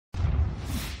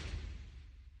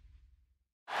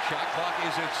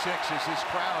is at 6 as this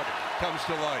crowd comes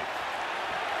to life.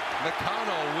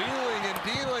 McConnell wheeling and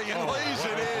dealing and lays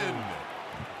it in.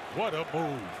 What a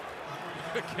move.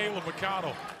 Caleb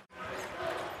McConnell.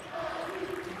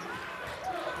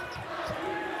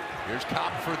 Here's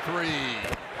Kopp for 3.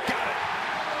 Got it.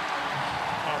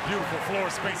 Oh, beautiful floor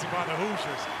spacing by the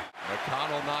Hoosiers.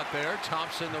 McConnell not there.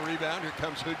 Thompson the rebound. Here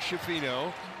comes Hood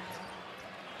Schifino.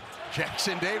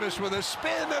 Jackson Davis with a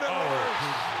spin and a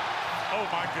miss. Oh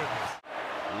my goodness.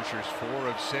 Hoosiers 4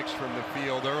 of 6 from the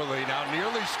field early. Now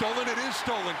nearly stolen. It is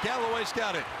stolen. Galloway's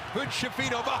got it. Hood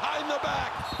Schifino behind the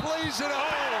back. Plays it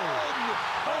up.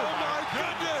 Oh my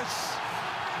goodness.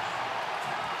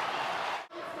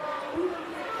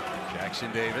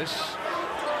 Jackson Davis.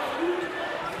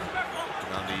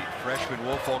 And on the freshman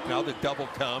Woolfolk, now the double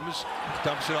comes.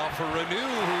 Dumps it off for Renew,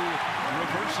 who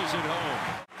reverses it home.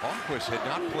 Holmquist had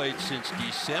not played since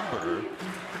December,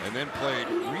 and then played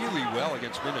really well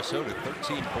against Minnesota,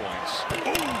 13 points.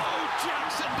 Oh,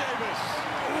 Jackson Davis!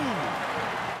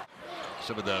 Ooh.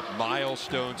 Some of the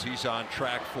milestones he's on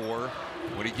track for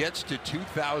when he gets to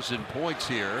 2,000 points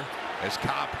here, as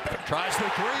Kopp tries the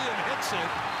 3 and hits it.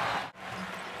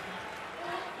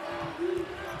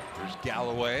 There's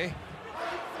Galloway.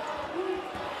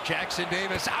 Jackson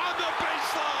Davis on the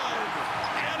baseline!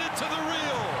 Added to the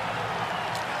reel!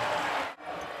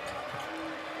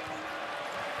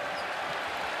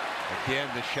 Again,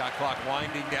 the shot clock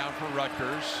winding down for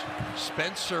Rutgers.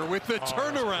 Spencer with the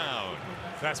turnaround.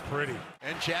 That's pretty.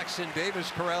 And Jackson Davis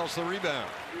corrals the rebound.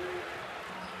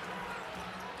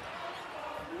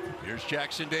 Here's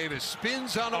Jackson Davis.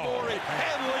 Spins on Amori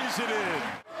and lays it in.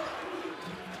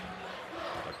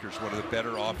 Rutgers, one of the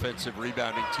better offensive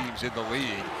rebounding teams in the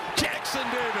league. Jackson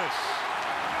Davis.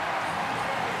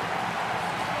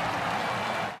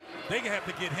 They have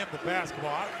to get him the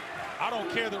basketball. I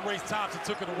don't care that Race Thompson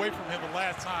took it away from him the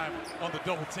last time on the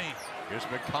double team. Here's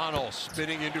McConnell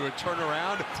spinning into a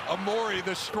turnaround. Amori,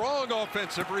 the strong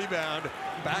offensive rebound,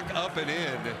 back up and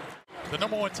in. The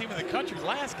 #1 team in the country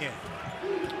last game.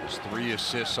 There's 3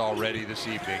 assists already this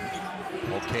evening.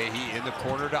 Mulcahy in the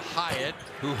corner to Hyatt,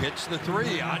 who hits the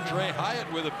 3. Andre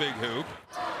Hyatt with a big hoop.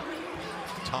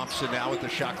 Thompson now with the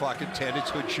shot clock at 10.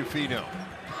 It's Hood Schifino.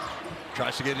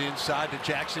 Tries to get it inside to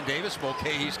Jackson Davis.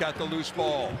 Mulcahy's got the loose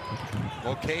ball.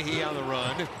 Mulcahy on the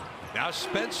run. Now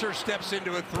Spencer steps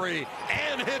into a 3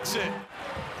 and hits it.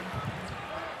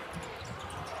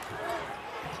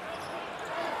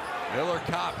 Miller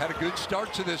Kopp had a good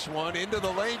start to this one. Into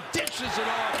the lane, dishes it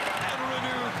off, and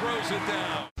Renew throws it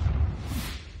down.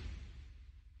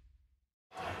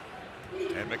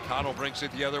 And McConnell brings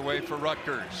it the other way for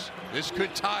Rutgers. This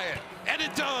could tie it, and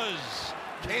it does.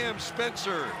 Cam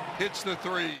Spencer hits the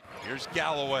 3. Here's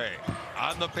Galloway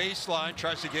on the baseline,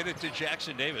 tries to get it to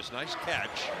Jackson Davis. Nice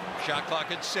catch. Shot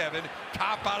clock at 7.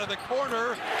 Kopp out of the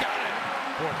corner. Got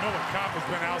it. Boy, Miller Kopp has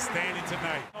been outstanding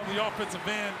tonight. On the offensive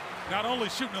end, not only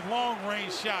shooting a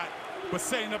long-range shot, but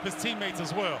setting up his teammates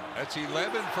as well. That's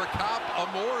 11 for Kopp.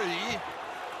 Amori.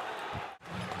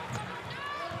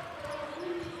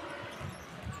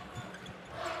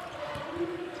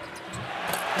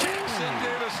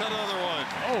 Another one.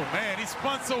 Oh man, he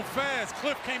spun so fast.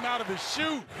 Cliff came out of his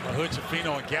shoe. Hood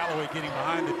Schifino and Galloway getting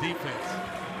behind the defense.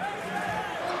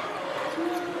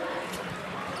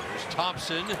 There's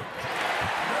Thompson.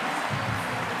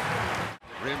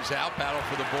 Rims out, battle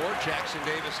for the board. Jackson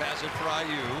Davis has it for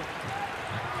IU.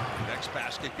 Next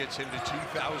basket gets him to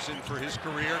 2,000 for his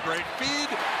career. Great feed.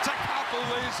 Takapa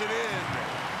lays it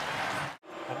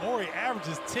in. Amori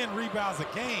averages 10 rebounds a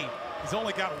game. He's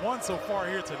only got 1 so far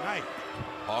here tonight.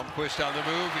 Holmquist on the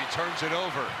move, he turns it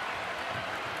over.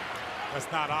 That's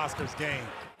not Oscar's game.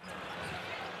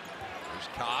 There's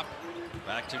Kopp,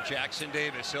 back to Jackson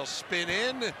Davis. He'll spin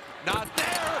in, not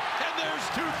there, and there's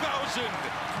 2,000.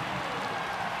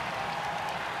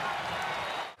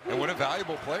 And what a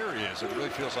valuable player he is. It really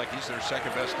feels like he's their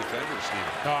second best defender, Steve.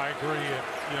 No, I agree. And,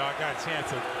 you know, I got a chance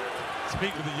to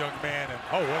speak with the young man, and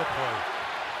oh, what a play.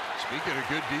 Speaking of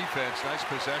good defense, nice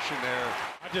possession there.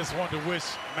 I just wanted to wish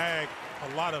Mag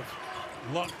a lot of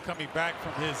luck coming back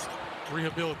from his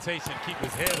rehabilitation. Keep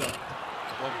his head up.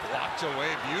 One blocked away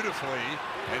beautifully,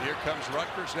 and here comes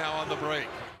Rutgers now on the break.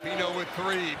 Pino with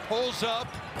 3, pulls up,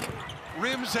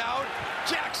 rims out.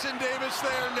 Jackson Davis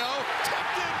there, no.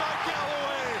 Tipped in by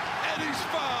Galloway, and he's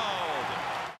fouled.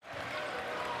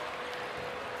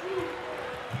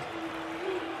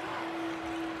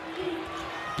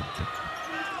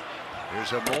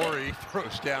 Here's Amori,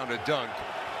 throws down a dunk.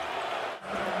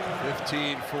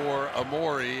 15 for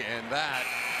Amori, and that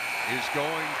is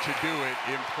going to do it.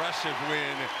 Impressive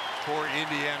win for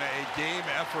Indiana. A game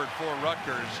effort for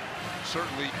Rutgers.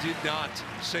 Certainly did not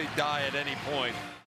say die at any point.